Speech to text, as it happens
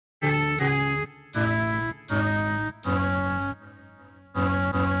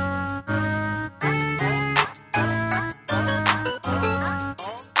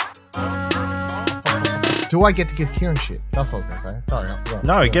Do I get to give Kieran shit? That's what I was going to say. Sorry. I forgot.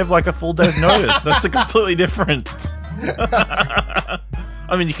 No, give like a full day's notice. That's a completely different.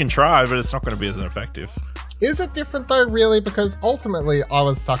 I mean, you can try, but it's not going to be as effective. Is it different though, really? Because ultimately, I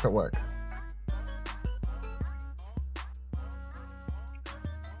was stuck at work.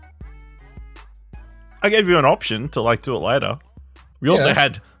 I gave you an option to like do it later. We also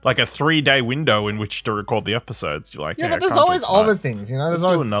had like a 3-day window in which to record the episodes. You're like, yeah, but there's always other things, you know. Let's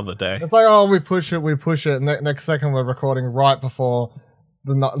do another day. It's like, oh, we push it, and next second we're recording right before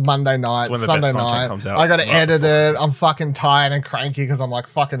the Monday night, Sunday night. Comes out. I got to edit it. I'm fucking tired and cranky because I'm like,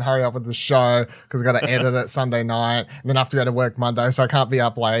 fucking hurry up with the show because I got to edit it Sunday night, and then I have to go to work Monday, so I can't be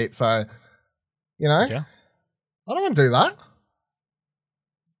up late. So, you know, I don't want to do that.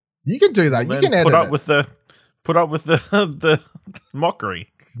 You can do that. You can edit put up with the mockery.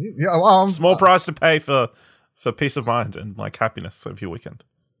 Yeah, well, small price to pay for peace of mind and like happiness of your weekend.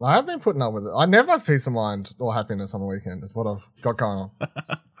 I have been putting up with it. I never have peace of mind or happiness on the weekend. Is what I've got going on.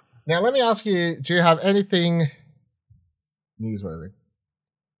 Now, let me ask you: do you have anything newsworthy?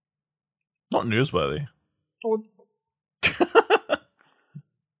 Not newsworthy. Oh.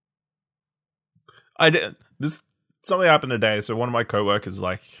 I did this. Something happened today. So one of my coworkers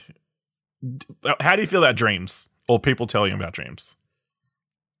like, how do you feel about dreams or people telling you about dreams?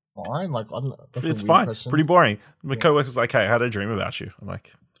 Fine, like I don't know. It's fine. Question. Pretty boring. My coworker's like, "Hey, I had a dream about you." I'm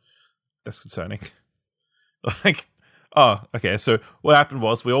like, "That's concerning." Like, oh, okay. So what happened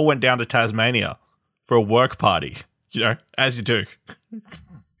was we all went down to Tasmania for a work party. You know, as you do.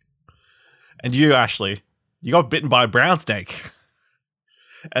 And you, Ashley, you got bitten by a brown snake.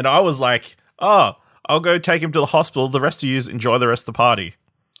 And I was like, "Oh, I'll go take him to the hospital. The rest of you enjoy the rest of the party."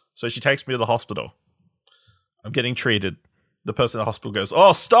 So she takes me to the hospital. I'm getting treated. The person at the hospital goes,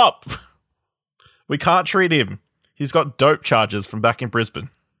 "Oh, stop! We can't treat him. He's got dope charges from back in Brisbane."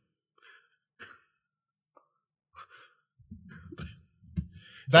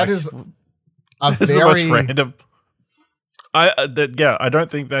 That is a very the most random. I don't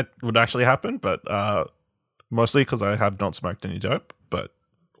think that would actually happen, but mostly because I have not smoked any dope, but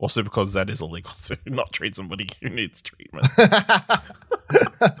also because that is illegal to not treat somebody who needs treatment.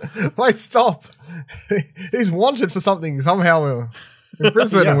 Wait, stop. He's wanted for something somehow in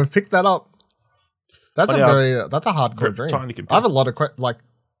Brisbane, and we've picked that up. That's that's a hardcore dream. I have a lot of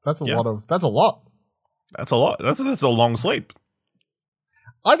that's a lot. That's a lot. That's a long sleep.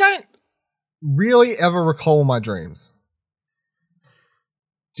 I don't really ever recall my dreams.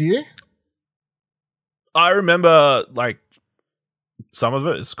 Do you? I remember like some of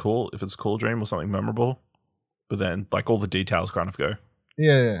it is cool if it's a cool dream or something memorable, but then like all the details kind of go.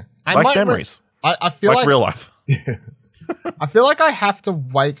 Yeah. Like memories. I feel like real life. Yeah. I feel like I have to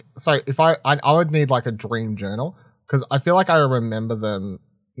wake. So if I would need like a dream journal because I feel like I remember them.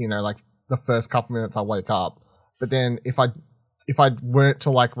 You know, like the first couple minutes I wake up, but then if I weren't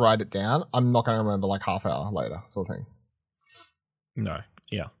to like write it down, I'm not going to remember like half hour later, sort of thing. No.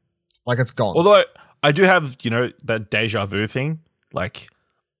 Yeah. Like it's gone. Although I do have, you know, that deja vu thing. Like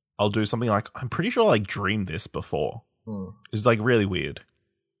I'll do something like, I'm pretty sure I like dreamed this before. It's like really weird.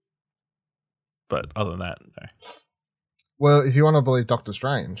 But other than that, no. Well, if you want to believe Doctor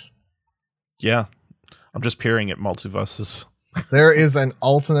Strange. Yeah. I'm just peering at multiverses. There is an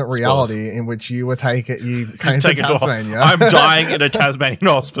alternate reality in which you came to Tasmania. I'm dying in a Tasmanian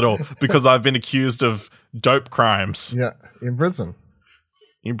hospital because I've been accused of dope crimes. Yeah, in Brisbane.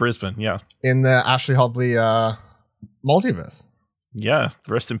 In Brisbane, yeah. In the Ashley Hobley multiverse. Yeah,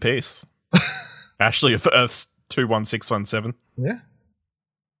 rest in peace. Ashley of Earth's 21617. Yeah.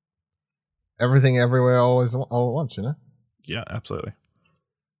 Everything, everywhere, always, all at once, you know? Yeah, absolutely.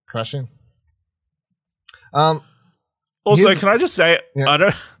 Crash in. Also, can I just say,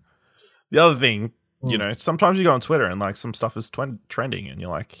 yeah. The other thing, you know, sometimes you go on Twitter and like some stuff is trending and you're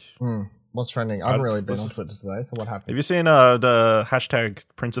like... What's trending? I haven't really been on Twitter today, so what happened? Have you seen the hashtag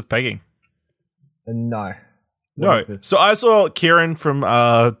Prince of Pegging? No. No. So I saw Kieran from...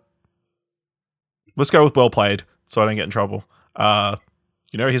 let's go with well played so I don't get in trouble. You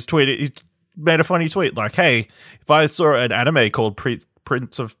know, his tweet, he made a funny tweet like, "Hey, if I saw an anime called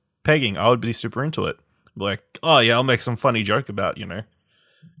Prince of Pegging, I would be super into it." Like, oh yeah, I'll make some funny joke about, you know,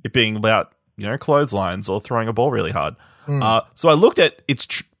 it being about, you know, clotheslines or throwing a ball really hard. So I looked at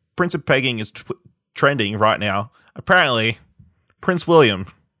Prince of Pegging is trending right now. Apparently, Prince William,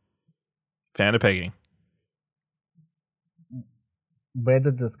 fan of pegging. Where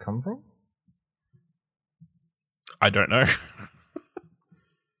did this come from? I don't know.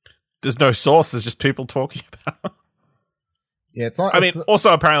 There's no source. There's just people talking about. Yeah, it's not. I mean,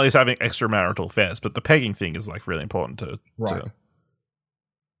 also apparently he's having extramarital affairs, but the pegging thing is like really important to. Right.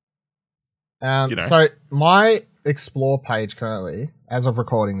 So my Explore page currently, as of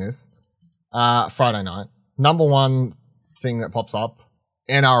recording this, Friday night, number one thing that pops up,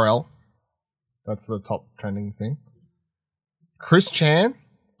 NRL. That's the top trending thing. Chris Chan.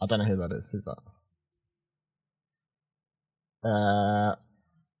 I don't know who that is. Who's that?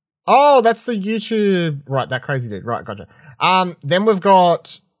 That's the YouTube. Right, that crazy dude. Right, gotcha. Then we've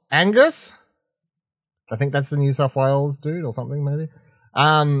got Angus. I think that's the New South Wales dude or something, maybe.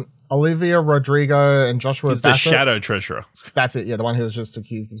 Olivia Rodrigo and Joshua He's Bassett. The Shadow Treasurer. That's it, yeah, the one who was just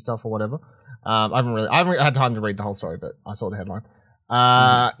accused of stuff or whatever. I haven't had time to read the whole story, but I saw the headline.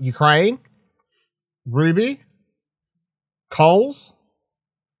 Ukraine, Ruby, Coles.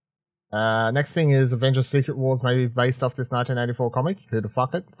 Next thing is Avengers Secret Wars, maybe based off this 1984 comic. Who the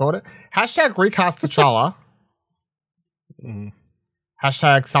fuck it? Thought it. Hashtag recast T'Challa.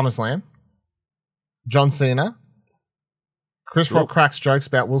 Hashtag SummerSlam. John Cena. Chris Rock cracks jokes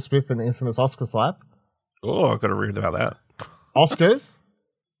about Will Smith and the infamous Oscar slap. Oh, I've got to read about that. Oscars.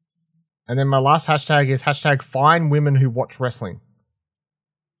 And then my last hashtag is hashtag find women who watch wrestling.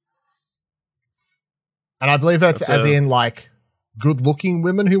 And I believe that's as in like good-looking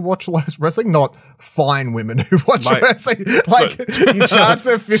women who watch wrestling, not fine women who watch wrestling. Like you charge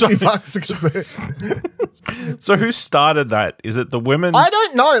them $50. So who started that? Is it the women? I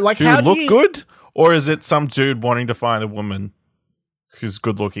don't know. Like who look good, or is it some dude wanting to find a woman who's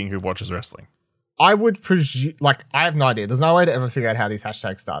good-looking who watches wrestling? I would presume. Like I have no idea. There's no way to ever figure out how these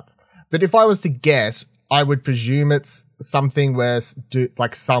hashtags start. But if I was to guess, I would presume it's something where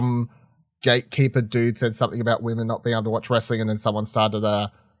like some gatekeeper dude said something about women not being able to watch wrestling, and then someone started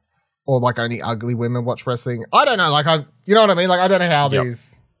or like only ugly women watch wrestling. I don't know. Like you know what I mean? Like I don't know how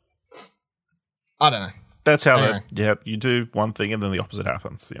these. I don't know. That's how you do one thing and then the opposite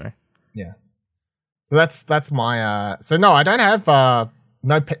happens. You know. Yeah. So that's my. So no, I don't have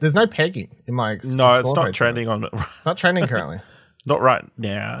there's no pegging in my. No, it's not trending on. Not trending currently. Not right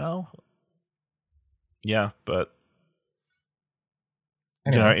now. Yeah, but.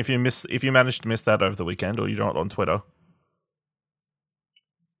 Anyway. You know, if you manage to miss that over the weekend, or you're not on Twitter,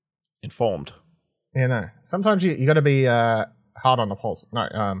 informed. Yeah, no. Sometimes you got to be hard on the pulse.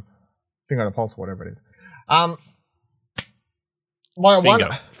 No, finger on the pulse, whatever it is. My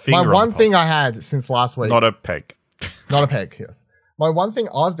one thing I had since last week. Not a peg. Not a peg. Yes. My one thing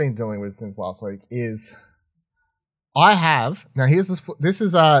I've been dealing with since last week is I have now. Here's this. This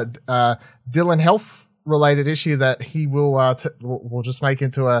is Dylan Health related issue that he will just make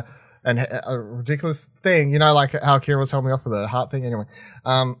into a ridiculous thing, you know, like how Kira was telling me off for the heart thing. Anyway,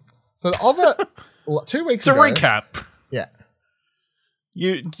 so over 2 weeks ago, it's a recap. Yeah,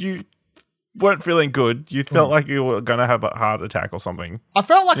 you weren't feeling good. You felt like you were gonna have a heart attack or something. I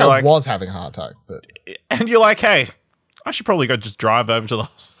felt like I was having a heart attack, and you're like, hey, I should probably go just drive over to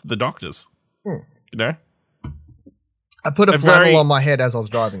the doctors. You know, I put a flannel on my head as I was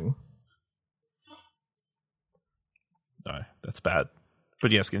driving. No, that's bad.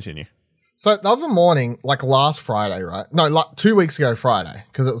 But yes, continue. So the other morning, like last Friday, right? No, like 2 weeks ago Friday,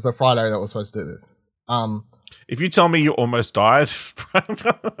 because it was the Friday that was supposed to do this. If you tell me you almost died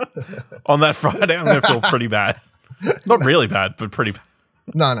on that Friday, I'm going to feel pretty bad. Not really bad, but pretty bad.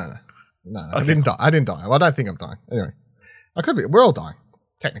 No. I didn't die. Well, I don't think I'm dying. Anyway, I could be. We're all dying,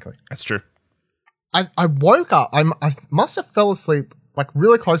 technically. That's true. I woke up. I must have fell asleep like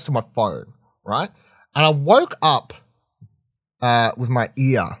really close to my phone, right? And I woke up with my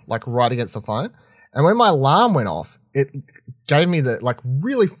ear like right against the phone, and when my alarm went off, it gave me the like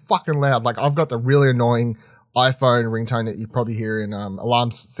really fucking loud. Like I've got the really annoying iPhone ringtone that you probably hear in alarm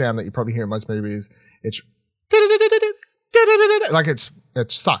sound that you probably hear in most movies. It's like it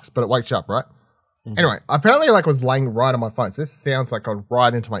sucks, but it wakes you up, right? Mm-hmm. Anyway, apparently like was laying right on my phone. So this sounds like gone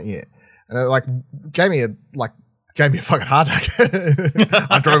right into my ear, and it like gave me a fucking heart attack.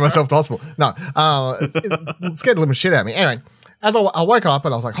 I drove myself to hospital. No, it scared the living shit out of me. Anyway, as I woke up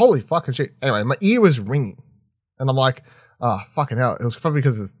and I was like, holy fucking shit. Anyway, my ear was ringing. And I'm like, oh, fucking hell. It was probably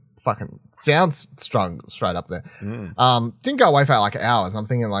because this fucking sounds strung straight up there. Didn't go away for like hours. I'm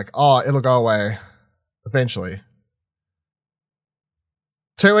thinking like, oh, it'll go away eventually.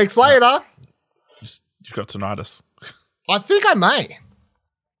 2 weeks later. You've got tinnitus. I think I may.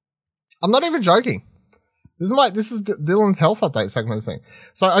 I'm not even joking. This is Dylan's health update segment of the thing.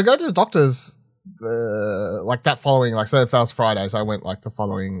 So I go to the doctor's like that following, like, so if that was Friday, so I went like the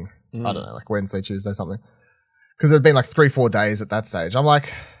following, I don't know, like Wednesday, Tuesday, something. Because it'd been like 3-4 days at that stage. I'm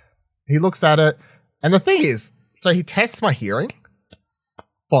like, he looks at it, and the thing is, so he tests my hearing.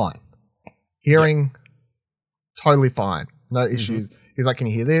 Fine. Hearing, totally fine. No issues. He's like, can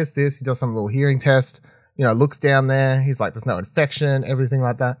you hear this? He does some little hearing test, you know, looks down there. He's like, there's no infection, everything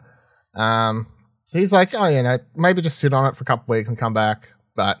like that. So he's like, oh, maybe just sit on it for a couple of weeks and come back.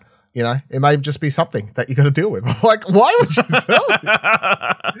 But, it may just be something that you got to deal with. Like, why would you tell me?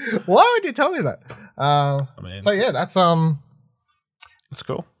 Why would you tell me that? So yeah, that's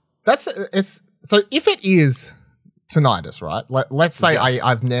cool. So if it is tinnitus, right? Let's say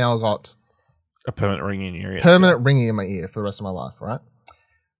I've now got a permanent ringing in your ear. Permanent ringing in my ear for the rest of my life, right?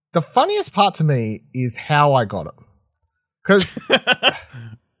 The funniest part to me is how I got it. Because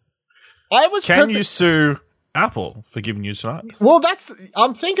Can you sue Apple for giving you tinnitus? Well,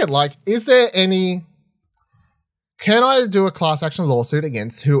 I'm thinking, like, can I do a class action lawsuit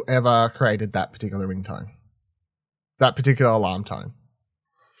against whoever created that particular ringtone? That particular alarm tone?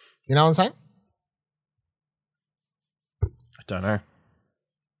 You know what I'm saying? I don't know.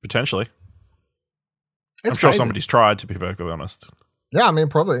 Potentially. It's I'm sure crazy. somebody's tried, to be perfectly honest. Yeah, I mean,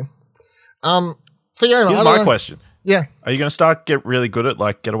 probably. So yeah, here's my question. Yeah. Are you going to get really good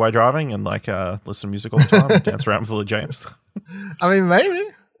at getaway driving and listen to music all the time and dance around with Lily James? I mean, maybe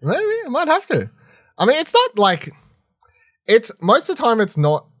I might have to. I mean, it's not like most of the time it's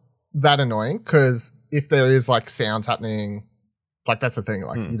not that annoying because if there is sounds happening, that's the thing.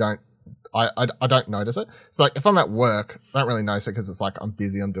 You don't. I don't notice it. So if I'm at work, I don't really notice it because it's I'm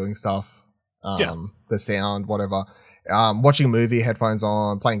busy, I'm doing stuff. The sound, whatever. Watching a movie, headphones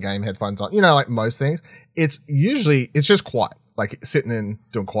on, playing game, headphones on. Most things. It's just quiet. Sitting in,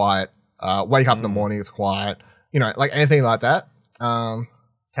 doing quiet. Wake up in the morning, it's quiet. Anything like that.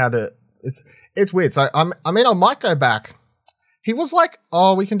 It's weird. So I might go back. He was like,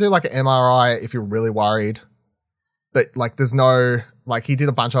 oh, we can do an MRI if you're really worried. But there's no, he did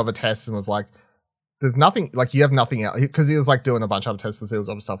a bunch of other tests and was like, there's nothing, you have nothing else. Because he was doing a bunch of other tests and see all this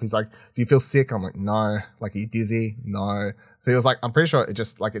other stuff. He's like, do you feel sick? I'm like, no. Are you dizzy? No. So he was like, I'm pretty sure it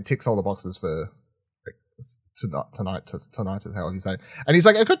just, it ticks all the boxes for tonight, however you say it. And he's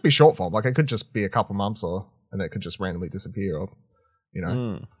like, it could be short form. It could just be a couple months and it could just randomly disappear or,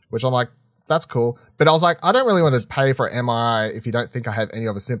 which I'm like, that's cool. But I was like, I don't really want to pay for an MRI if you don't think I have any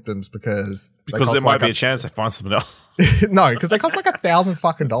other symptoms because there might be a chance they find something else. No, because they cost $1,000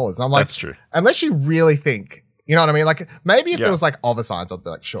 fucking dollars. I'm like, that's true. Unless you really think, you know what I mean? Maybe if there was other signs, I'd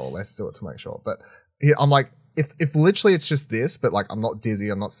be like, sure, let's do it to make sure. But I'm like, if literally it's just this, but I'm not dizzy,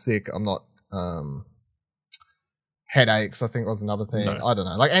 I'm not sick, I'm not headaches, I think was another thing. No. I don't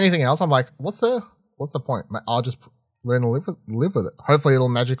know. Anything else, I'm like, what's the point? I'll just learn to live with it. Hopefully it'll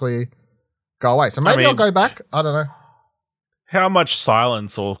magically go away. So maybe I'll go back. I don't know. How much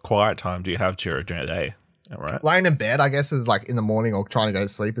silence or quiet time do you have during a day? All right. Laying in bed, I guess, is in the morning or trying to go to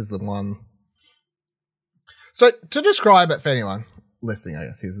sleep is the one. So to describe it for anyone listening, I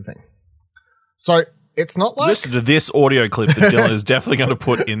guess, here's the thing. So it's not listen to this audio clip that Dylan is definitely going to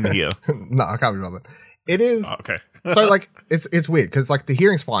put in here. No, I can't be bothered. It is. Oh, okay. So it's weird because the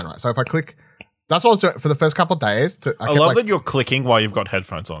hearing's fine, right? So if I click, that's what I was doing for the first couple of days. I love that you're clicking while you've got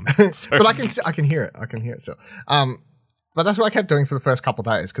headphones on. But I can hear it. I can hear it still. But that's what I kept doing for the first couple of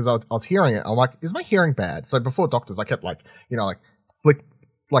days because I was hearing it. I'm like, is my hearing bad? So before doctors, I kept flick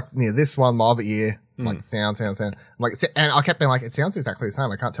near this one, my other ear, sound. I'm like, and I kept being like, it sounds exactly the same.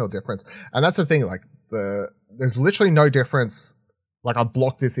 I can't tell the difference. And that's the thing. There's literally no difference. I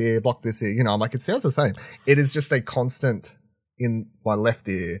block this ear. I'm like, it sounds the same. It is just a constant in my left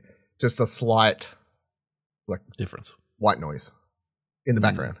ear, just a slight difference, white noise in the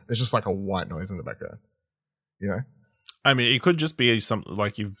background. It's just a white noise in the background. I mean, it could just be something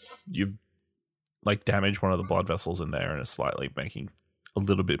you've damaged one of the blood vessels in there and it's slightly making a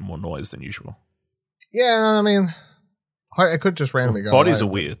little bit more noise than usual. Yeah, I mean, it could just randomly go. Bodies are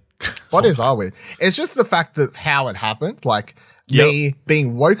weird. Bodies are weird. It's just the fact that how it happened, me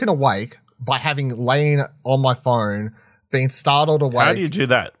being woken awake by having lain on my phone, being startled awake. How do you do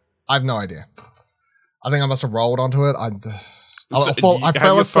that? I have no idea. I think I must have rolled onto it. I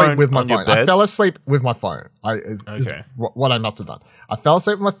fell asleep with my phone. I fell asleep with my phone. Is what I must have done. I fell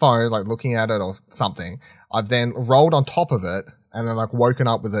asleep with my phone, looking at it or something. I've then rolled on top of it and then woken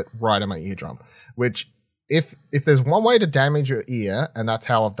up with it right in my eardrum. Which, if there's one way to damage your ear and that's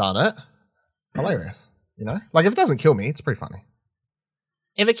how I've done it, hilarious. If it doesn't kill me, it's pretty funny.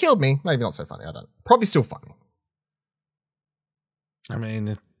 If it killed me, maybe not so funny. I don't. Probably still funny. I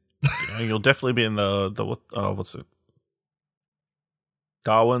mean, you'll definitely be in the what's it?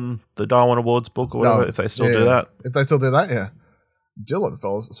 The Darwin Awards book or whatever, if they still do that. If they still do that, yeah. Dylan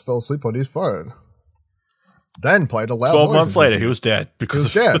fell asleep on his phone. Then played a loud 12 noise. months later, he was dead because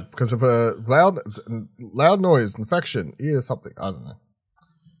of a loud noise, infection, ear, something. I don't know.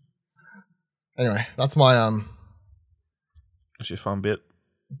 Anyway, that's my That's your fun bit.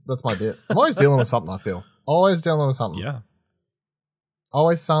 That's my bit. I'm always dealing with something, I feel. Always dealing with something. Yeah.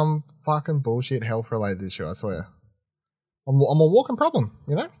 Always some fucking bullshit health-related issue, I swear. I'm a walking problem,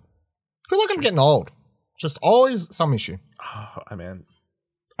 you know? I feel like I'm getting old. Just always some issue. Oh, man.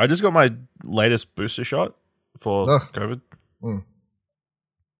 I just got my latest booster shot for COVID.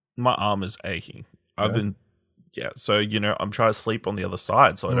 My arm is aching. So, I'm trying to sleep on the other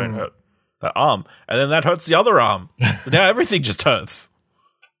side so I don't hurt that arm. And then that hurts the other arm. So now everything just hurts.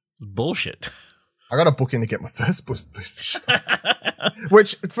 Bullshit. I got a book in to get my first booster shot.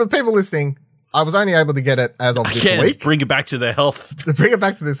 Which, for people listening, I was only able to get it as of this week. Bring it back to the health. To bring it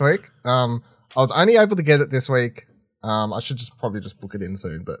back to this week. I was only able to get it this week. I should probably book it in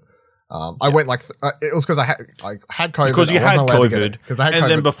soon, but I went it was because I had COVID. Because you had COVID. And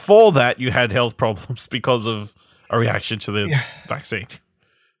then before that, you had health problems because of a reaction to the vaccine.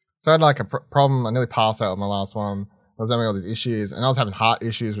 So I had a problem. I nearly passed out on my last one. I was having all these issues, and I was having heart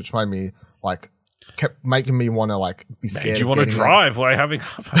issues, which made me kept making me want to be scared. You want to drive while having.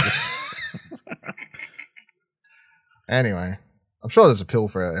 Anyway, I'm sure there's a pill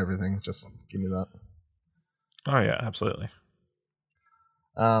for everything. Just give me that. Oh yeah, absolutely.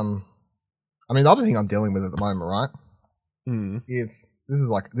 The other thing I'm dealing with at the moment, right? This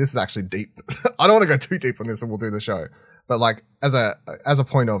is actually deep. I don't want to go too deep on this, and we'll do the show. But as a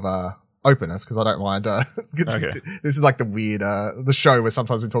point of openness, because I don't mind. Okay. This is the weird the show where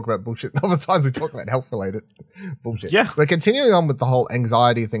sometimes we talk about bullshit, and other times we talk about health related bullshit. Yeah, we're continuing on with the whole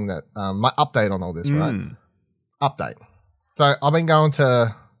anxiety thing. That my update on all this, right? Update. So I've been going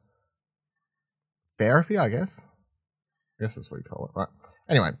to therapy, I guess that's what you call it, right?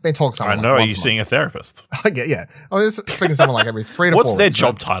 Anyway, been talking to someone. I know. Are you seeing a therapist? Yeah. I was speaking to someone every 3 to 4 What's their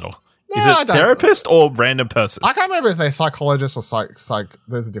job title? Is it therapist or random person? I can't remember if they're psychologist or psych.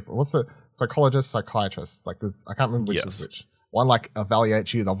 There's a different. What's the psychologist, psychiatrist? I can't remember which is which. One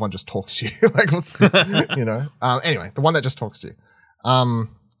evaluates you, the other one just talks to you. What's the, Anyway, the one that just talks to you.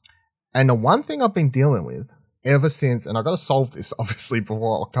 And the one thing I've been dealing with ever since, and I've got to solve this obviously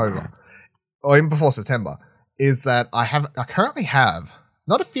before October or even before September, is that I currently have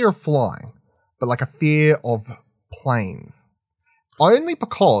not a fear of flying, but a fear of planes. Only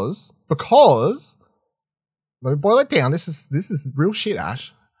because let me boil it down. This is real shit,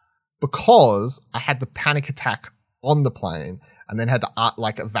 Ash. Because I had the panic attack on the plane and then had to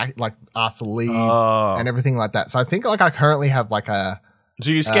ask to leave and everything like that. So I think I currently have a. So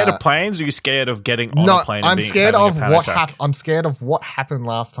you're scared of planes? Or are you scared of getting on a plane? I'm scared of what happened. I'm scared of what happened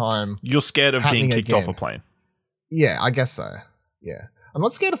last time. You're scared of being kicked off a plane. Yeah, I guess so. Yeah, I'm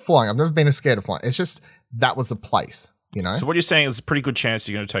not scared of flying. I've never been scared of flying. It's just that was a place. So what you're saying is a pretty good chance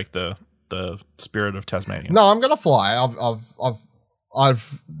you're going to take the Spirit of Tasmania. No, I'm going to fly. I'll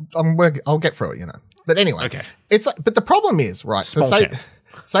get through it, But anyway, okay. But the problem is, right? Small chance.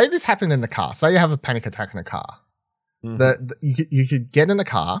 Say this happened in the car. Say you have a panic attack in a car. You could get in the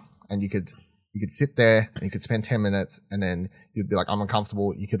car and you could sit there and you could spend 10 minutes and then you'd be like, I'm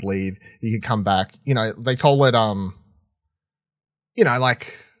uncomfortable. You could leave. You could come back. They call it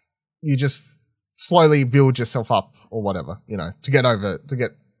you just slowly build yourself up or whatever, to get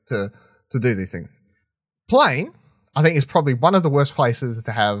to do these things. Plane, I think, is probably one of the worst places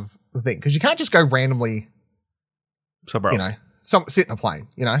to have the thing, because you can't just go randomly somewhere else. Sit in a plane.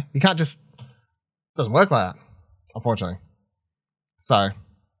 You can't just. It doesn't work like that, unfortunately. So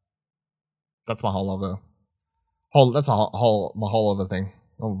that's my whole other other thing.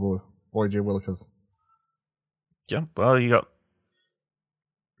 Oh boy, gee willikers. Yeah, well, you got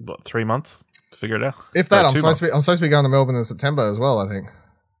 3 months to figure it out. If that, I'm supposed to be going to Melbourne in September as well, I think.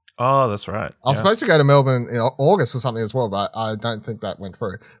 Oh, that's right. I was supposed to go to Melbourne in August for something as well, but I don't think that went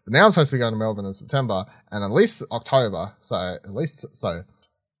through. But now I'm supposed to be going to Melbourne in September and at least October. So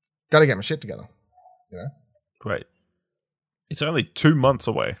got to get my shit together. Great. It's only 2 months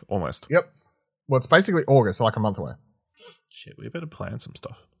away, almost. Yep. Well, it's basically August, so a month away. Shit, we better plan some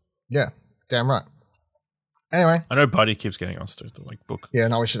stuff. Yeah, damn right. Anyway, I know Buddy keeps getting us to book. Yeah,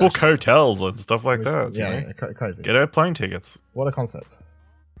 no, we should book hotels and stuff like that. Yeah, crazy. Get our plane tickets. What a concept.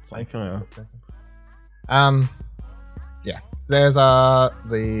 Thank you. Yeah. There's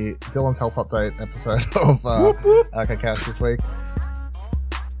the Dylan's Health Update episode of RK Couch this week.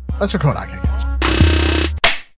 Let's record RK Couch.